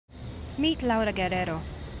Meet Laura Guerrero,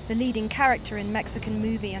 the leading character in Mexican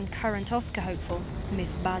movie and current Oscar hopeful,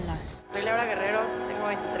 Miss Bala. Soy Laura Guerrero, tengo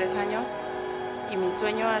 23 años y mi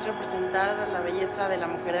sueño es representar la belleza de la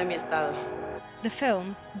mujer de mi estado. The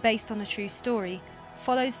film, based on a true story,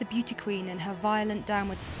 follows the beauty queen in her violent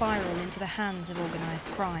downward spiral into the hands of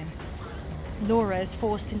organised crime. Laura is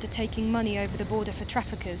forced into taking money over the border for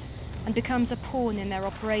traffickers and becomes a pawn in their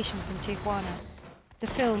operations in Tijuana. The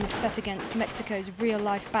film is set against Mexico's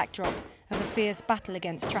real-life backdrop of a fierce battle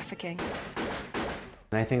against trafficking.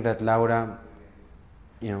 And I think that Laura,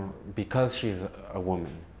 because she's a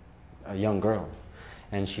woman, a young girl,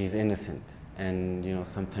 and she's innocent, and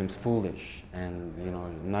sometimes foolish,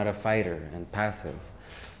 and not a fighter and passive,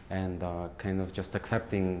 and kind of just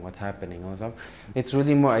accepting what's happening. Also, it's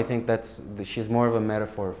really more. I think she's more of a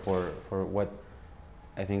metaphor for what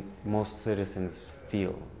I think most citizens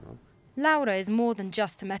feel. Laura is more than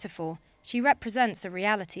just a metaphor. She represents a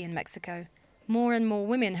reality in Mexico. More and more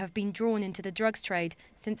women have been drawn into the drugs trade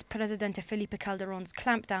since President Felipe Calderón's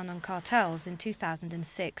clampdown on cartels in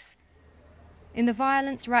 2006. In the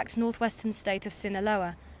violence-racked northwestern state of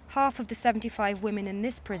Sinaloa, half of the 75 women in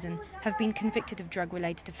this prison have been convicted of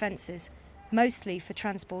drug-related offences, mostly for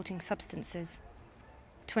transporting substances.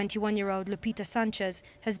 21-year-old Lupita Sanchez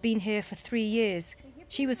has been here for 3 years.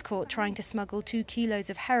 She was caught trying to smuggle 2 kilos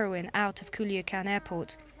of heroin out of Culiacán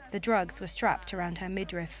airport. The drugs were strapped around her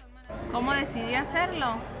midriff. ¿Cómo decidí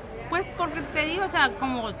hacerlo? Pues porque te digo, o sea,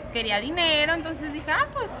 como quería dinero, entonces dije,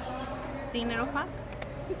 pues, dinero fácil.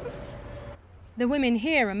 The women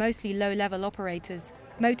here are mostly low-level operators,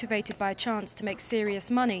 motivated by a chance to make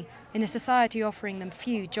serious money in a society offering them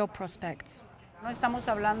few job prospects. No estamos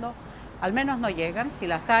hablando, al menos no llegan, si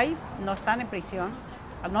las hay, no están en prisión,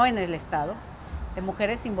 no en el Estado, de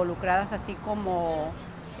mujeres involucradas así como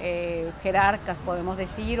jerarcas, podemos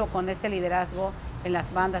decir, o con ese liderazgo en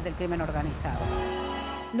las bandas del crimen organizado.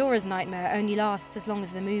 Laura's nightmare only lasts as long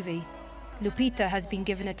as the movie. Lupita has been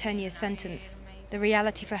given a 10-year sentence. The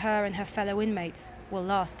reality for her and her fellow inmates will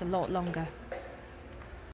last a lot longer.